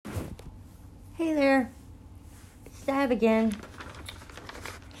Hey there, it's Dab again.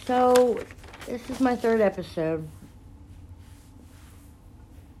 So, this is my third episode.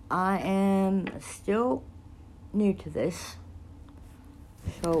 I am still new to this,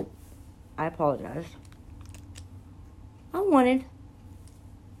 so I apologize. I wanted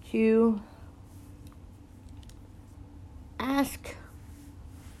to ask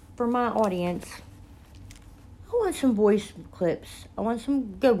for my audience. I want some voice clips. I want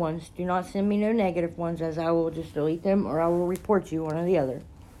some good ones. Do not send me no negative ones, as I will just delete them or I will report you, one or the other.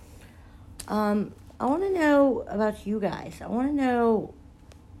 I want to know about you guys. I want to know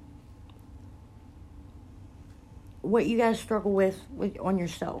what you guys struggle with on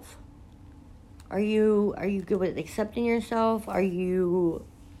yourself. Are you good with accepting yourself? Are you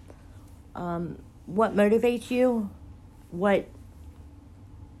what motivates you? What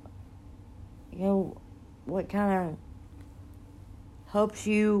kind of helps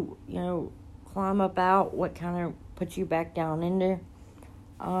you, climb up out? What kind of puts you back down in there?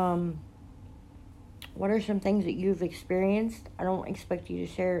 What are some things that you've experienced? I don't expect you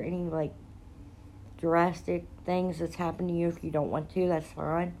to share any, drastic things that's happened to you. If you don't want to, that's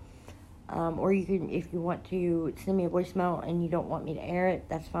fine. Or you can, if you want to send me a voicemail and you don't want me to air it,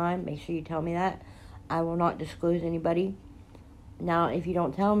 that's fine. Make sure you tell me that. I will not disclose anybody. Now, if you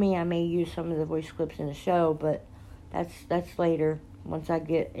don't tell me, I may use some of the voice clips in the show, but that's later, once I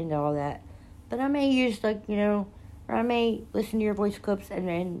get into all that. But I may use, or I may listen to your voice clips and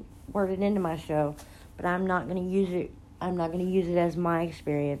then word it into my show. But I'm not going to use it. I'm not going to use it as my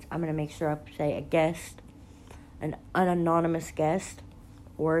experience. I'm going to make sure I say a guest, an anonymous guest,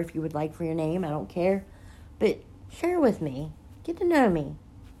 or if you would like for your name, I don't care. But share with me. Get to know me.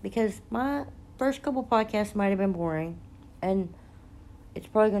 Because my first couple podcasts might have been boring. And it's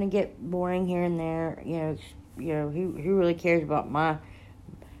probably going to get boring here and there. Who really cares about my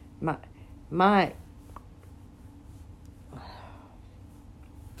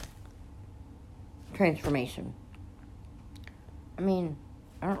transformation? I mean,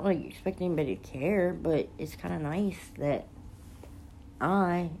 I don't really expect anybody to care, but it's kind of nice that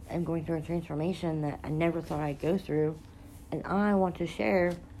I am going through a transformation that I never thought I'd go through, and I want to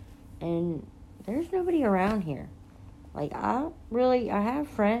share, and there's nobody around here. I have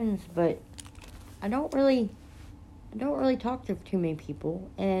friends, but I don't really talk to too many people,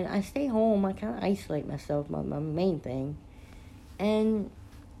 and I stay home. I kind of isolate myself, my main thing, and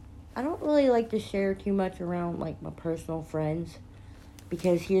I don't really like to share too much around, my personal friends,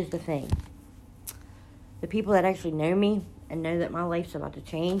 because here's the thing. The people that actually know me and know that my life's about to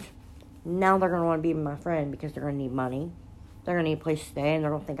change, now they're going to want to be my friend because they're going to need money. They're going to need a place to stay, and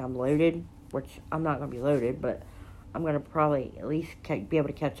they're going to think I'm loaded, which I'm not going to be loaded, but I'm going to probably at least be able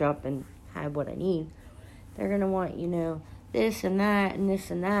to catch up and have what I need. They're going to want, this and that and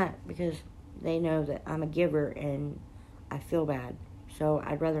this and that because they know that I'm a giver and I feel bad. So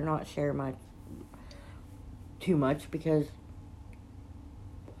I'd rather not share too much because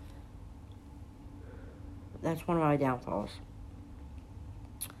that's one of my downfalls.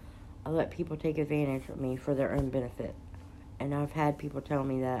 I let people take advantage of me for their own benefit. And I've had people tell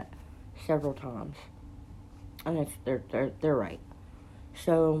me that several times. And they're right.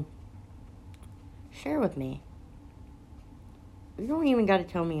 So share with me. You don't even got to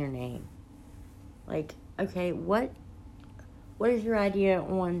tell me your name. Okay, what is your idea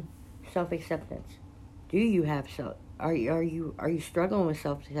on self-acceptance? Do you have are you struggling with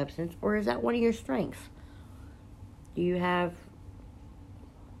self-acceptance, or is that one of your strengths? Do you have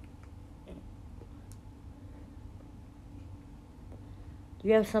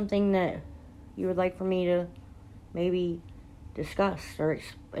something that you would like for me to maybe discuss or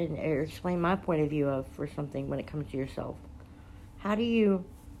explain my point of view of for something when it comes to yourself? How do you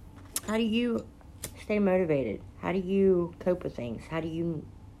stay motivated? How do you cope with things? How do you,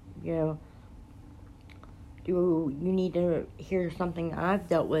 do you need to hear something I've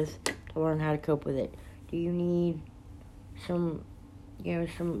dealt with to learn how to cope with it? Do you need some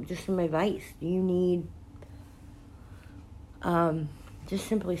advice? Do you need, just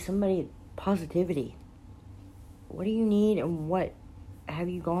simply positivity? What do you need, and what have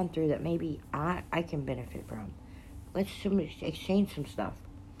you gone through that maybe I can benefit from? Let's exchange some stuff.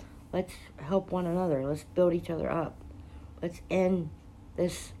 Let's help one another. Let's build each other up. Let's end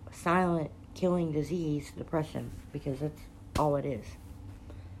this silent killing disease, depression, because that's all it is.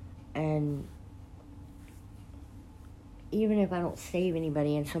 And even if I don't save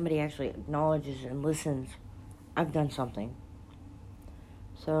anybody and somebody actually acknowledges and listens, I've done something.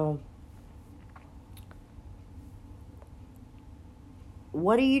 So,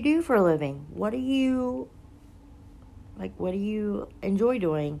 what do you do for a living? What do you enjoy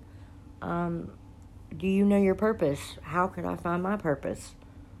doing? Do you know your purpose? How could I find my purpose?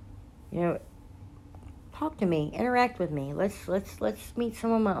 You know, talk to me, interact with me. Let's meet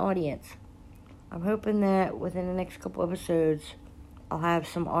some of my audience. I'm hoping that within the next couple episodes, I'll have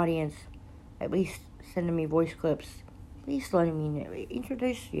some audience at least sending me voice clips, at least letting me know,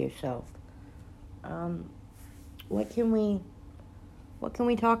 introduce yourself. What can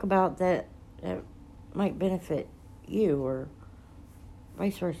we talk about that might benefit you or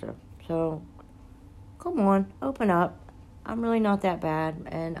vice versa? So come on, open up. I'm really not that bad,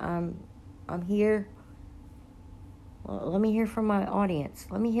 and I'm here. Well, let me hear from my audience.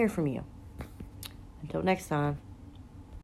 Let me hear from you. Until next time.